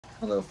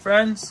Hello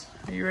friends,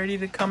 are you ready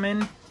to come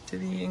in to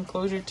the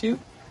enclosure too?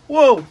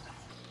 Whoa!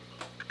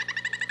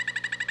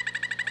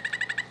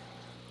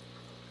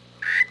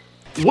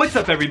 What's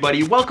up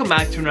everybody? Welcome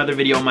back to another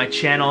video on my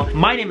channel.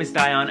 My name is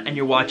Dion and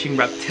you're watching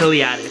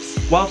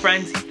Reptiliatus. Well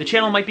friends, the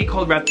channel might be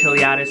called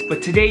Reptiliatus,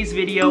 but today's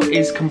video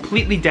is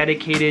completely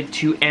dedicated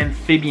to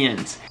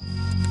amphibians.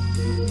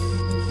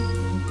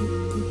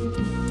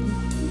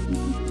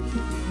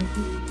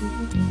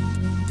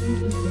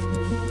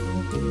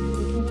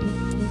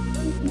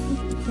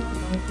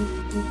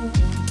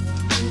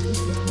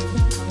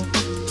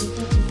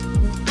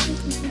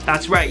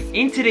 That's right,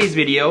 in today's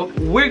video,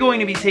 we're going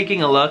to be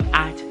taking a look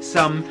at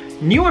some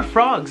newer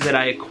frogs that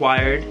I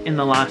acquired in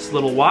the last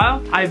little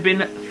while. I've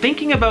been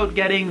thinking about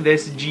getting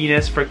this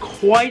genus for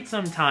quite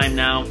some time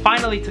now.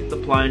 Finally took the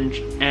plunge,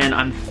 and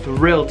I'm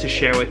thrilled to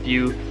share with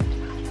you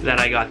that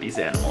I got these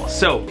animals.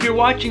 So, if you're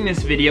watching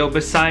this video,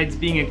 besides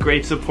being a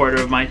great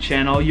supporter of my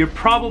channel, you're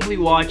probably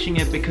watching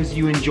it because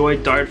you enjoy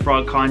dart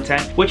frog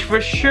content, which for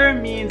sure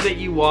means that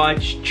you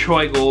watch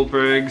Troy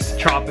Goldberg's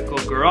Tropical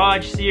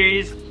Garage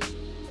series.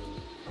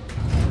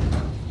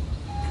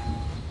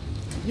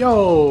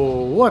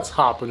 Yo, what's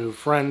hoppin',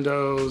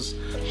 friendos?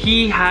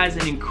 He has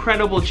an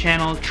incredible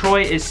channel.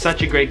 Troy is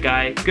such a great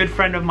guy, good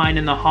friend of mine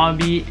in the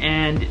hobby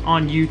and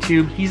on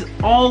YouTube. He's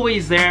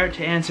always there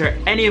to answer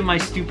any of my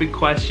stupid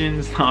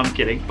questions. No, I'm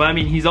kidding, but I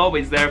mean, he's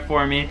always there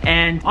for me.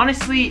 And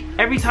honestly,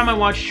 every time I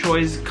watch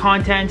Troy's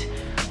content,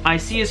 I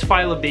see his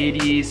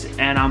Phyllobates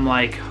and I'm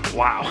like,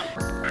 wow.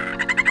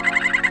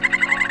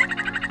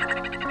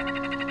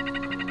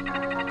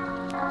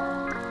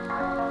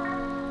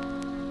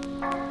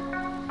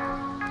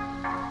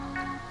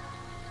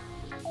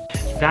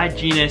 That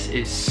genus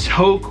is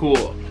so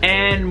cool.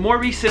 And more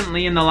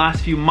recently, in the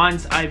last few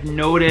months, I've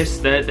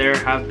noticed that there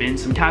have been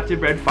some captive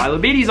bred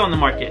Phyllobates on the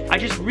market. I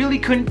just really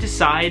couldn't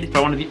decide if I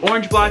wanted the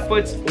orange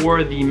blackfoots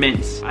or the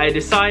mints. I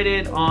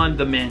decided on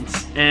the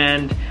mints,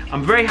 and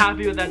I'm very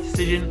happy with that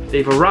decision.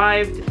 They've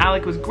arrived.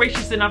 Alec was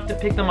gracious enough to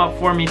pick them up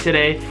for me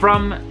today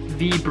from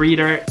the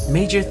breeder.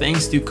 Major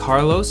thanks to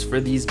Carlos for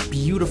these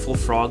beautiful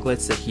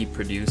froglets that he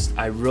produced.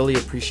 I really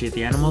appreciate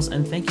the animals,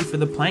 and thank you for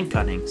the plant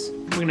cuttings.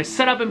 We're gonna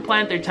set up and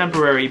plant their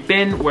temporary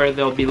bin where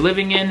they'll be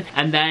living in,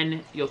 and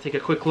then you'll take a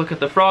quick look at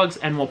the frogs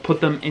and we'll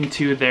put them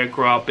into their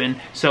grow up bin.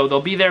 So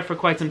they'll be there for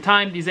quite some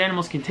time. These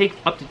animals can take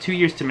up to 2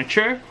 years to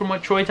mature, from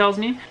what Troy tells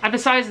me. At the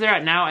size they're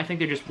at now, I think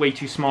they're just way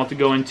too small to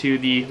go into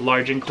the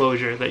large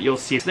enclosure that you'll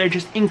see. They're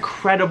just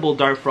incredible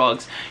dart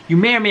frogs. You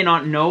may or may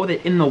not know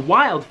that in the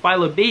wild,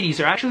 Phyllobates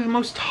are actually the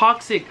most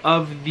toxic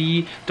of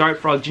the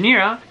dart frog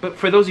genera, but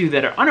for those of you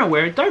that are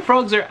unaware, dart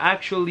frogs are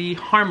actually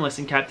harmless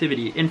in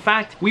captivity. In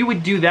fact, we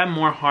would do them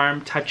more harm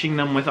touching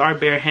them with our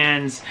bare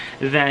hands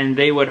than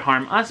they would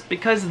harm us,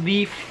 because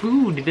the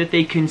food that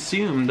they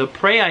consume, the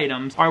prey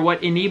items, are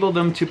what enable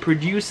them to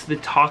produce the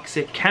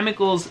toxic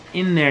chemicals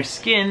in their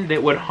skin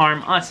that would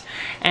harm us.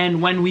 And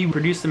when we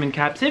produce them in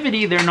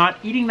captivity, they're not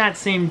eating that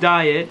same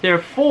diet,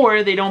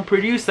 therefore they don't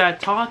produce that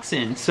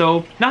toxin.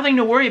 So nothing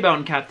to worry about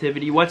in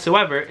captivity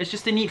whatsoever. It's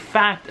just a neat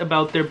fact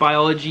about their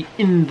biology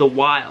in the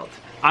wild.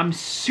 I'm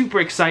super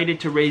excited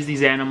to raise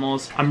these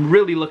animals. I'm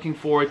really looking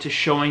forward to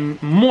showing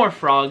more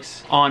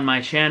frogs on my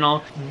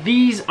channel.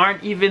 These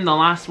aren't even the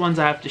last ones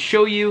I have to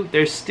show you.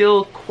 There's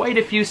still quite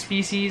a few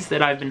species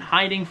that I've been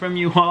hiding from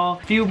you all.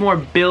 A few more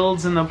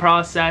builds in the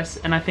process,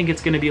 and I think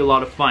it's gonna be a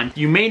lot of fun.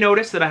 You may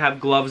notice that I have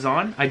gloves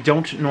on. I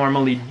don't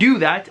normally do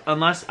that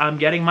unless I'm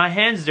getting my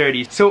hands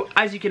dirty. So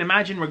as you can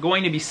imagine, we're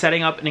going to be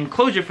setting up an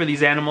enclosure for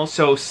these animals,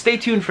 so stay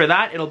tuned for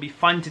that. It'll be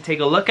fun to take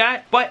a look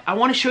at. But I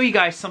wanna show you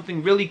guys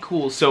something really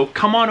cool, so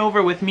come on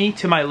over with me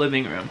to my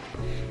living room.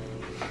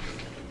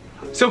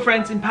 So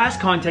friends, in past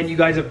content you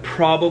guys have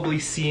probably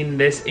seen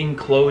this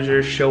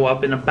enclosure show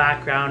up in the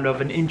background of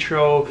an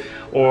intro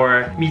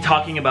or me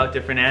talking about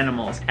different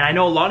animals. And I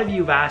know a lot of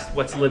you have asked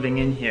what's living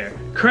in here.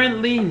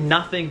 Currently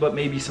nothing but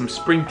maybe some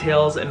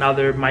springtails and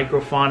other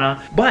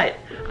microfauna, but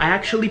I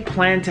actually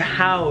plan to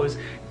house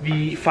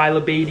the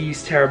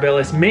Phyllobates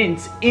terribilis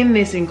mints in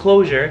this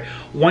enclosure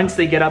once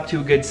they get up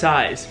to a good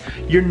size.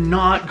 You're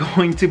not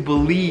going to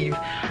believe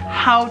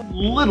how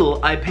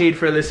little I paid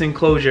for this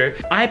enclosure.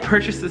 I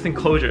purchased this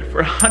enclosure for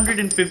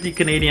 150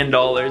 Canadian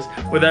dollars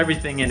with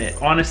everything in it.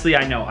 Honestly,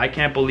 I know, I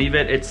can't believe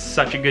it. It's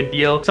such a good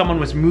deal. Someone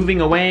was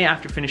moving away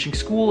after finishing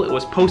school. It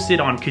was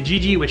posted on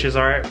Kijiji, which is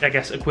our, I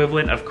guess,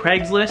 equivalent of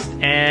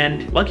Craigslist.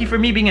 And lucky for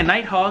me, being a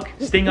night hawk,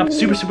 staying up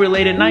super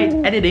late at night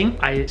editing,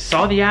 I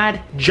saw the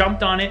ad,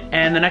 jumped on it,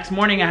 and the next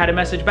morning I had a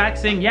message back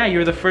saying, yeah,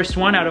 you're the first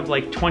one out of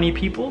like 20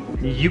 people.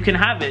 You can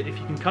have it if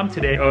you can come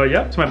today. Oh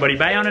yeah. So my buddy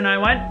Bayon and I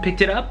went,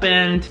 picked it up,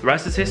 and the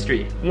rest is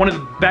history. One of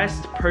the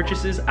best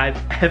purchases I've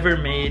ever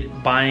made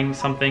buying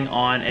something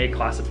on a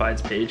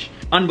classifieds page.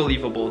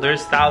 Unbelievable.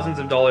 There's thousands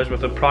of dollars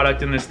worth of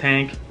product in this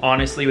tank.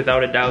 Honestly,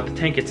 without a doubt, the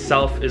tank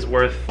itself is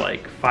worth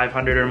like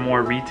 500 or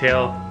more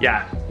retail.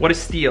 Yeah, what a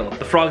steal.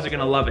 The frogs are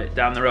gonna love it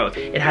down the road.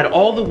 It had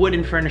all the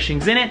wooden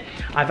furnishings in it.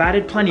 I've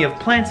added plenty of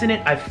plants in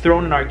it. I've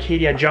thrown an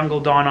Arcadia jungle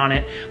dawn on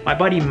it. My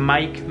buddy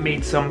Mike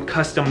made some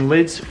custom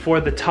lids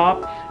for the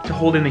top to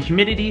hold in the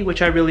humidity,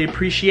 which I really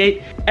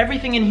appreciate.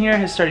 Everything in here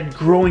has started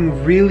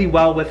growing really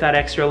well with that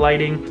extra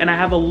lighting, and I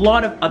have a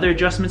lot of other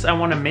adjustments I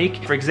want to make.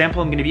 For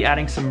example, I'm going to be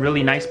adding some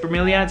really nice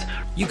bromeliads.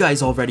 You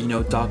guys already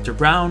know Dr.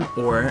 Brown,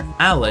 or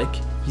Alec.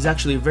 He's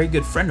actually a very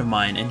good friend of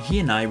mine, and he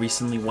and I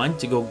recently went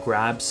to go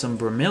grab some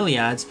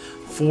bromeliads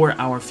for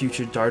our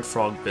future dart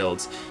frog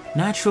builds.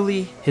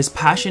 Naturally, his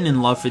passion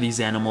and love for these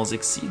animals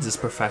exceeds his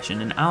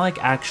profession, and Alec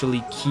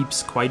actually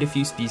keeps quite a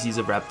few species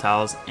of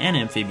reptiles and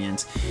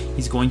amphibians.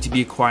 He's going to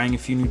be acquiring a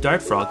few new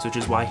dart frogs, which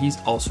is why he's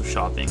also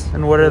shopping.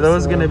 And what are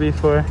those going to be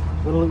for?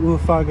 Little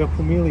Ufaga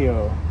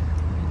Pumilio.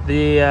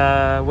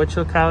 The, which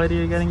locality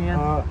are you getting again?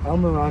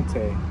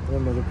 Almirante. I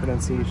don't know the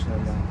pronunciation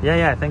of that.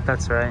 Yeah, I think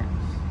that's right.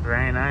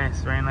 Very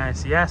nice, very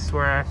nice. Yes,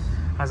 we're,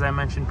 as I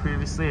mentioned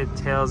previously, at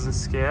Tails and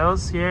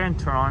Scales here in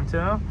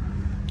Toronto.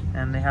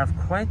 And they have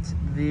quite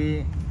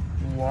the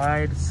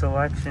wide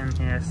selection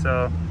here,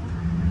 so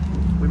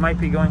we might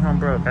be going home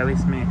broke, at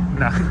least me.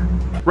 No.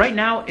 Right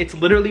now, it's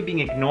literally being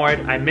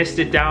ignored. I missed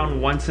it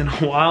down once in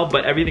a while,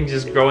 but everything's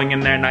just growing in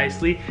there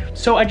nicely.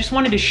 So I just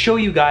wanted to show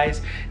you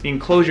guys the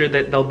enclosure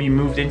that they'll be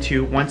moved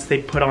into once they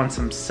put on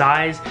some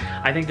size.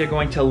 I think they're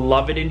going to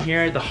love it in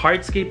here. The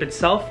hardscape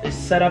itself is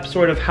set up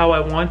sort of how I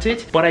want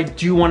it, but I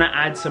do want to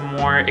add some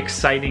more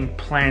exciting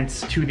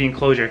plants to the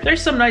enclosure.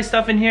 There's some nice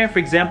stuff in here. For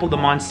example, the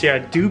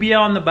Monstera dubia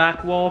on the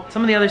back wall.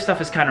 Some of the other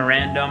stuff is kind of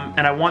random,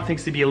 and I want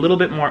things to be a little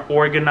bit more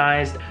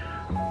organized.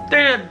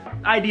 They're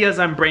ideas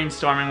I'm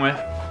brainstorming with.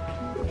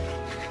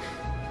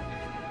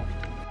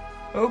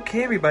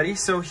 Okay everybody,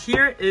 so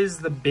here is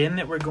the bin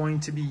that we're going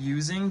to be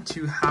using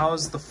to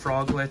house the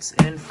froglets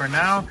in for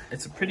now.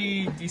 It's a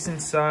pretty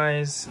decent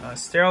size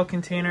sterile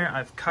container.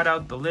 I've cut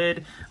out the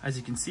lid. As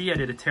you can see, I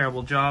did a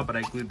terrible job, but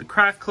I glued the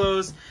crack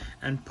closed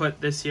and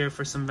put this here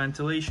for some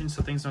ventilation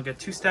so things don't get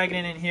too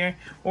stagnant in here.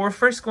 What we're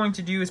first going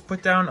to do is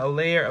put down a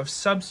layer of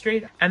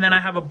substrate, and then I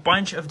have a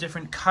bunch of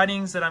different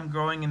cuttings that I'm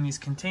growing in these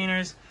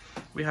containers.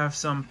 We have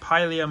some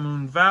Pilea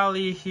Moon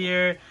Valley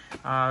here,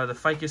 the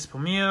Ficus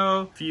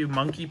pomeo, a few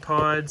monkey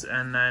pods,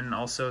 and then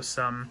also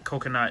some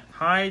coconut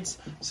hides.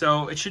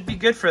 So it should be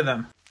good for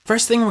them.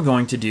 First thing we're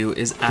going to do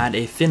is add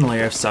a thin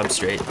layer of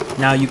substrate.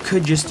 Now you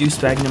could just do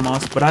sphagnum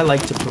moss, but I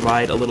like to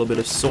provide a little bit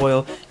of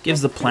soil,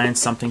 gives the plants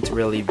something to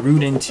really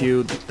root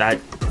into, that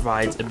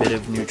provides a bit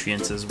of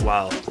nutrients as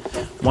well.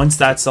 Once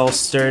that's all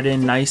stirred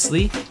in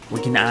nicely,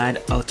 we can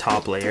add a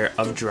top layer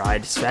of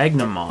dried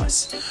sphagnum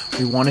moss.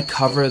 We want to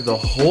cover the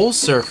whole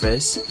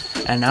surface,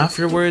 and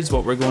afterwards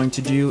what we're going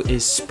to do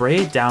is spray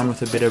it down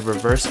with a bit of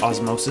reverse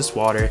osmosis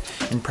water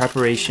in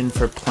preparation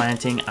for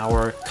planting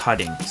our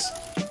cuttings.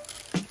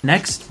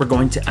 Next, we're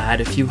going to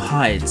add a few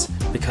hides.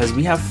 Because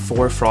we have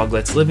 4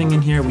 froglets living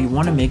in here, we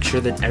want to make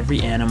sure that every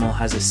animal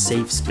has a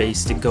safe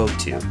space to go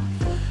to.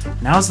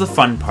 Now's the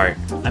fun part.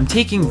 I'm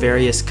taking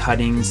various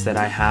cuttings that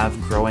I have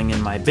growing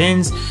in my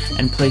bins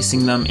and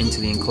placing them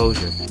into the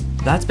enclosure.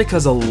 That's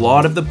because a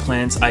lot of the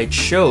plants I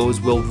chose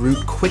will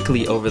root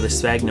quickly over the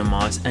sphagnum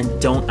moss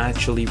and don't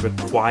actually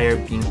require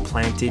being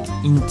planted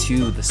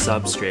into the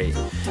substrate.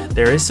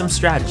 There is some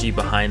strategy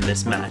behind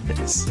this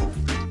madness.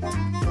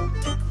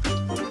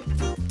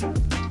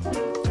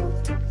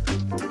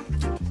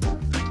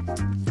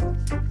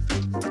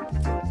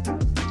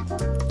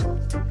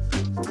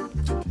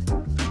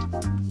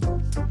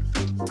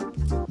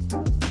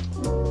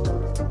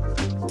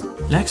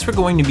 Next, we're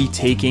going to be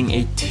taking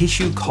a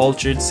tissue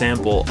cultured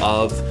sample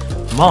of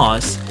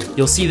moss.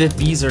 You'll see that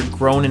these are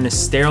grown in a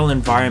sterile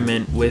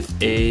environment with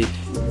a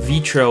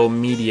vitro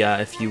media,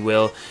 if you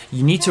will.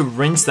 You need to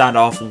rinse that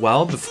off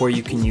well before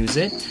you can use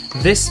it.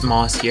 This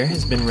moss here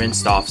has been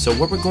rinsed off, so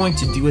what we're going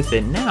to do with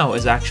it now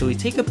is actually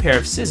take a pair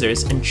of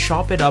scissors and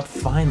chop it up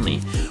finely.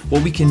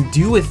 What we can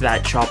do with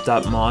that chopped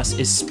up moss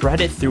is spread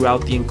it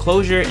throughout the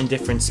enclosure in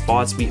different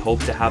spots we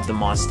hope to have the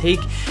moss take,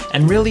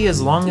 and really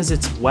as long as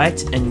it's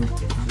wet and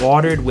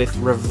watered with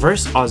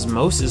reverse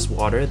osmosis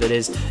water that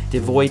is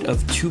devoid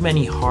of too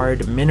many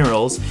hard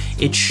minerals,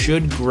 it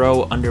should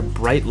grow under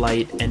bright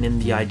light and in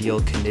the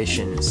ideal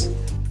conditions.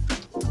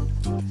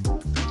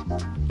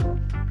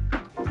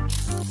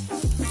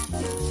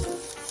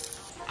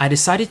 I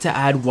decided to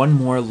add one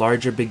more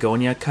larger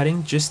begonia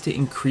cutting just to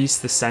increase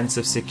the sense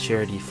of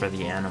security for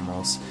the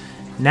animals.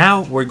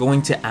 Now we're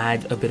going to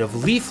add a bit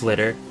of leaf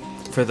litter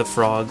for the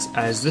frogs,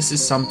 as this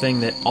is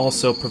something that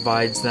also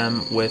provides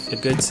them with a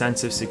good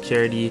sense of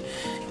security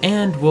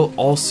and will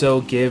also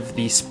give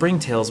the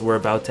springtails we're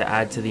about to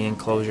add to the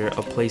enclosure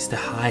a place to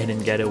hide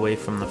and get away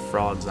from the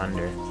frogs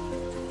under.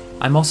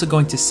 I'm also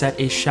going to set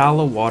a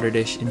shallow water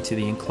dish into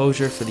the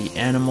enclosure for the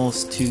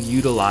animals to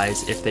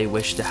utilize if they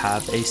wish to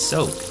have a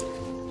soak.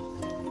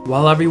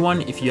 Well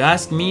everyone, if you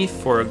ask me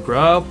for a grow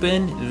out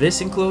bin,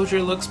 this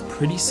enclosure looks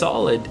pretty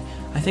solid.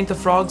 I think the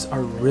frogs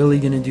are really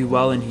going to do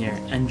well in here,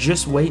 and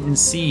just wait and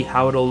see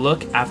how it'll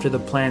look after the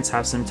plants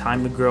have some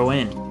time to grow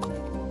in.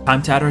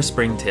 Time to add our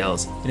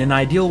springtails. In an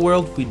ideal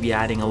world, we'd be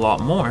adding a lot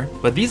more,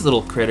 but these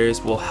little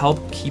critters will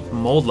help keep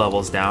mold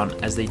levels down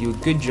as they do a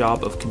good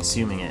job of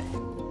consuming it.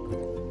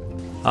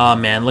 Aw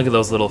man, look at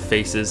those little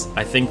faces.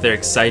 I think they're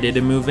excited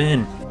to move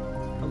in.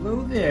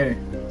 Hello there.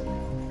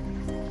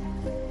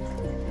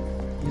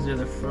 These are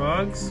the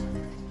frogs.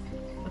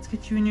 Let's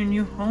get you in your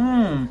new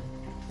home.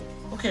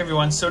 Okay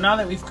everyone, so now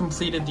that we've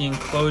completed the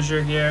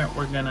enclosure here,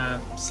 we're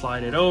gonna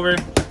slide it over.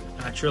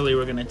 Naturally,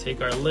 we're gonna take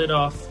our lid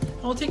off.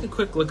 We'll take a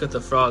quick look at the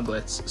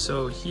froglets.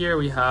 So here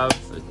we have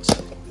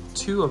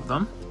two of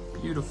them.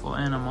 Beautiful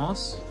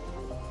animals.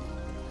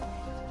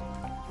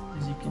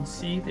 As you can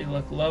see, they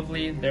look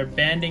lovely. Their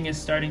banding is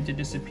starting to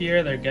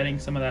disappear. They're getting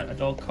some of that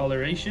adult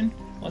coloration.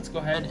 Let's go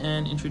ahead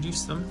and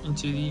introduce them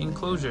into the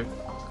enclosure.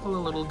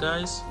 Hello little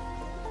guys.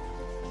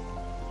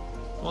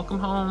 Welcome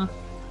home.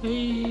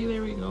 Hey,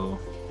 there we go.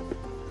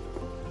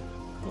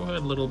 Go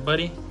ahead, little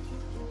buddy.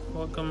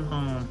 Welcome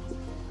home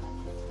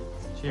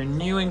to your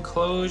new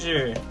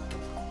enclosure.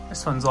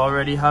 This one's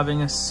already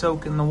having a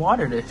soak in the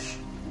water dish.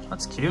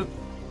 That's cute.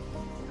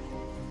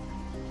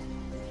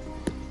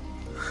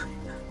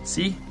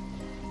 See?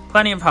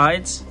 Plenty of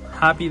hides.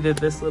 Happy that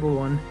this little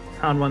one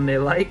found one they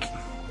like.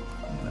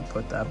 I'm gonna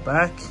put that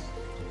back.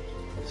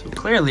 So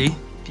clearly,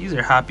 these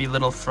are happy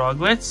little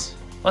froglets.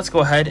 Let's go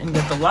ahead and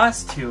get the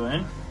last two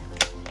in.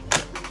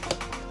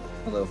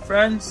 Hello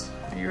friends.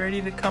 Are you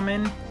ready to come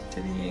in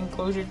to the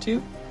enclosure too?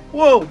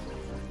 Whoa!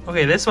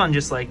 Okay, this one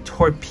just like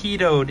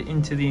torpedoed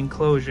into the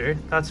enclosure.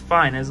 That's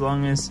fine as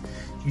long as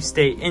you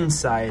stay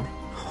inside.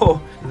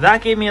 Oh,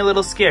 that gave me a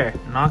little scare,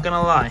 not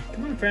gonna lie.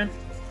 Come on, friend.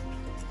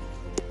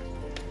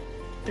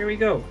 There we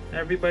go.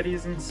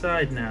 Everybody's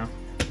inside now.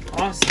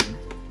 Awesome.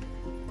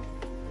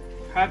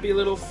 Happy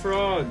little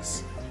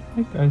frogs.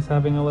 That guy's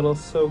having a little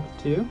soak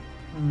too.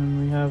 And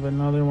then we have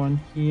another one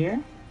here.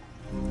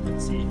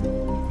 Let's see.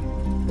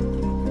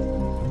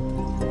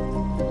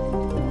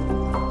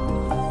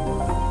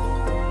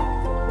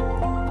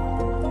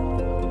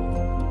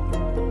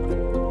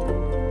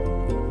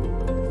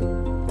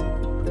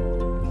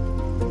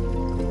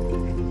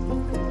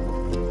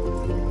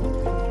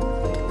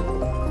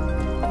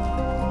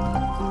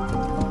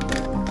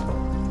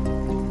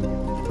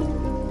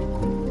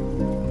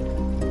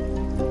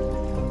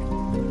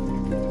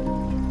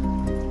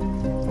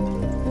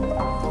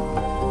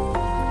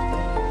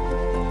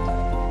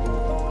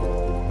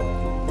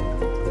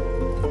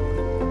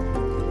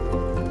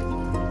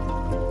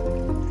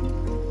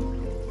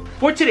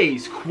 For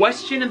today's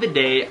question of the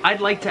day,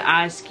 I'd like to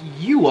ask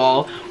you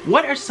all,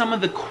 what are some of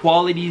the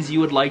qualities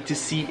you would like to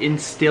see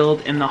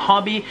instilled in the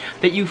hobby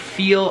that you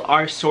feel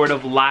are sort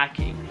of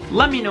lacking?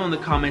 Let me know in the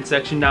comment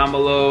section down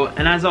below,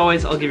 and as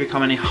always, I'll give your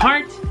comment a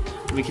heart,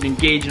 and we can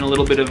engage in a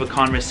little bit of a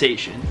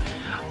conversation.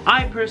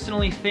 I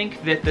personally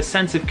think that the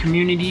sense of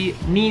community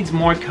needs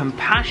more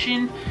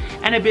compassion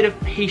and a bit of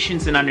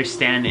patience and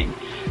understanding.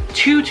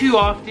 Too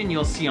often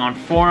you'll see on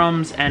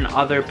forums and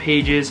other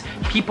pages,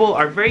 people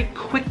are very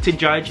quick to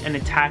judge and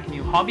attack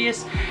new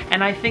hobbyists,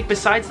 and I think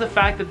besides the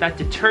fact that that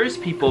deters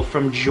people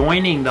from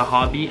joining the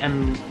hobby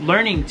and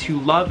learning to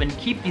love and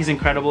keep these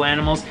incredible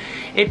animals,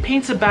 it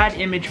paints a bad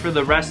image for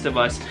the rest of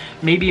us.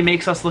 Maybe it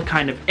makes us look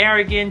kind of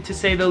arrogant, to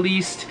say the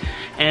least,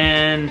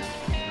 and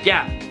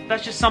yeah,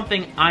 that's just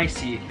something I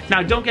see.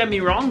 Now don't get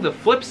me wrong, the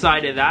flip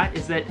side of that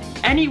is that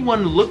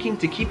anyone looking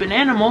to keep an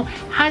animal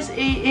has an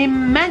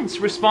immense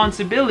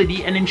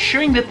responsibility in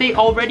ensuring that they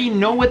already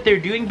know what they're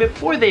doing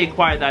before they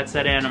acquire that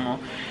said animal.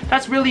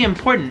 That's really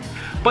important.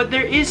 But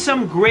there is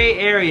some gray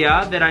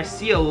area that I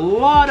see a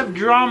lot of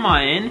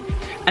drama in,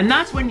 and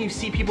that's when you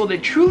see people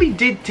that truly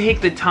did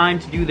take the time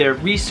to do their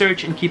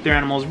research and keep their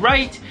animals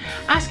right,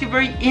 ask a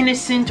very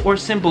innocent or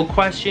simple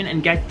question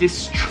and get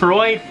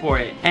destroyed for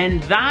it.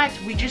 And that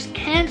we just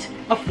can't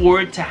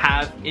afford to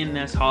have in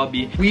this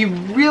hobby. We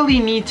really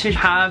need to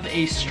have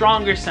a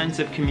stronger sense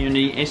of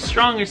community, a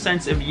stronger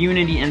sense of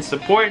unity and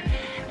support.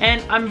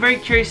 And I'm very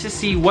curious to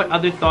see what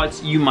other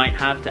thoughts you might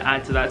have to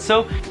add to that.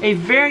 So a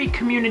very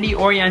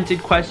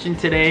community-oriented question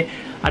today.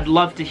 I'd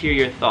love to hear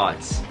your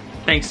thoughts.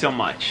 Thanks so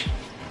much.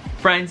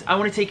 Friends, I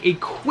want to take a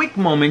quick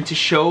moment to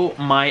show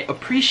my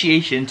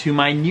appreciation to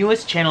my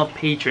newest channel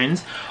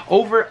patrons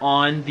over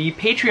on the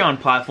Patreon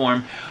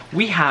platform.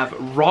 We have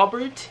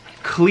Robert,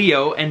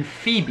 Cleo, and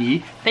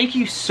Phoebe. Thank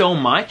you so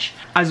much.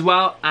 As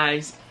well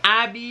as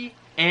Abby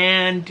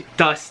and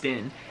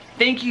Dustin.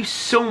 Thank you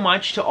so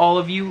much to all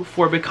of you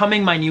for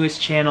becoming my newest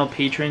channel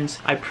patrons.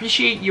 I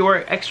appreciate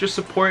your extra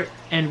support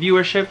and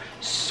viewership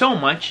so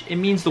much. It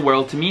means the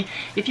world to me.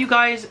 If you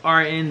guys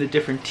are in the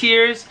different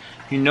tiers,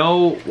 you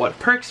know what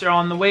perks are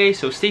on the way,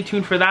 so stay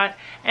tuned for that.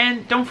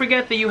 And don't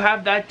forget that you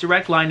have that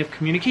direct line of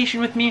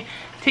communication with me.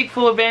 Take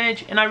full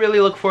advantage, and I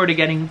really look forward to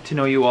getting to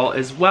know you all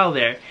as well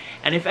there.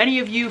 And if any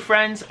of you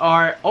friends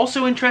are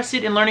also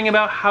interested in learning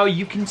about how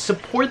you can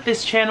support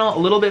this channel a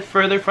little bit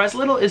further for as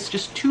little as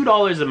just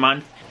 $2 a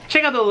month,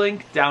 check out the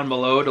link down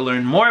below to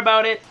learn more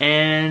about it,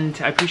 and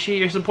I appreciate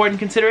your support and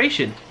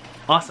consideration.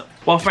 Awesome.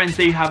 Well friends,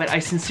 there you have it. I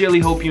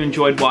sincerely hope you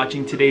enjoyed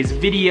watching today's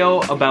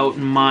video about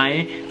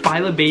my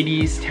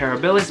Phyllobates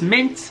terribilis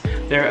mints.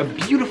 They're a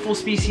beautiful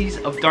species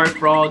of dart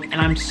frog, and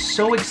I'm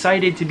so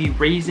excited to be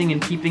raising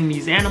and keeping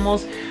these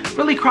animals.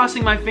 Really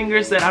crossing my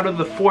fingers that out of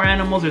the 4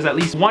 animals, there's at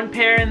least 1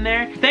 pair in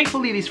there.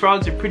 Thankfully, these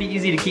frogs are pretty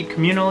easy to keep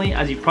communally,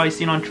 as you've probably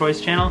seen on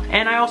Troy's channel.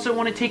 And I also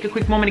want to take a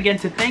quick moment again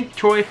to thank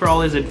Troy for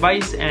all his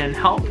advice and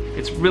help.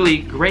 It's really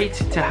great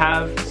to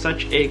have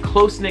such a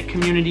close-knit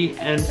community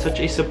and such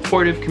a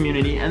supportive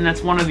community, and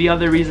that's one of the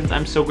other reasons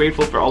I'm so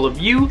grateful for all of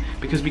you,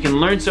 because we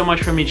can learn so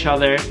much from each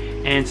other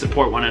and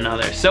support one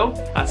another. So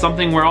that's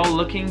something we're all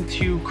looking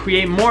to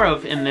create more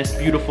of in this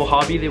beautiful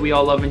hobby that we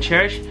all love and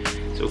cherish.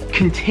 So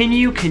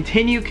continue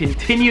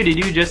to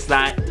do just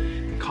that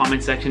in the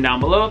comment section down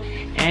below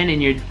and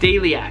in your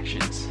daily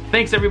actions.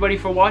 Thanks everybody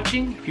for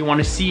watching. If you want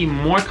to see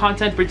more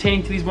content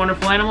pertaining to these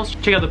wonderful animals,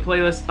 check out the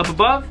playlist up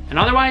above. And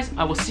otherwise,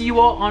 I will see you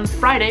all on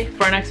Friday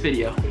for our next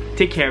video.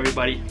 Take care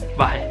everybody.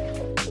 Bye.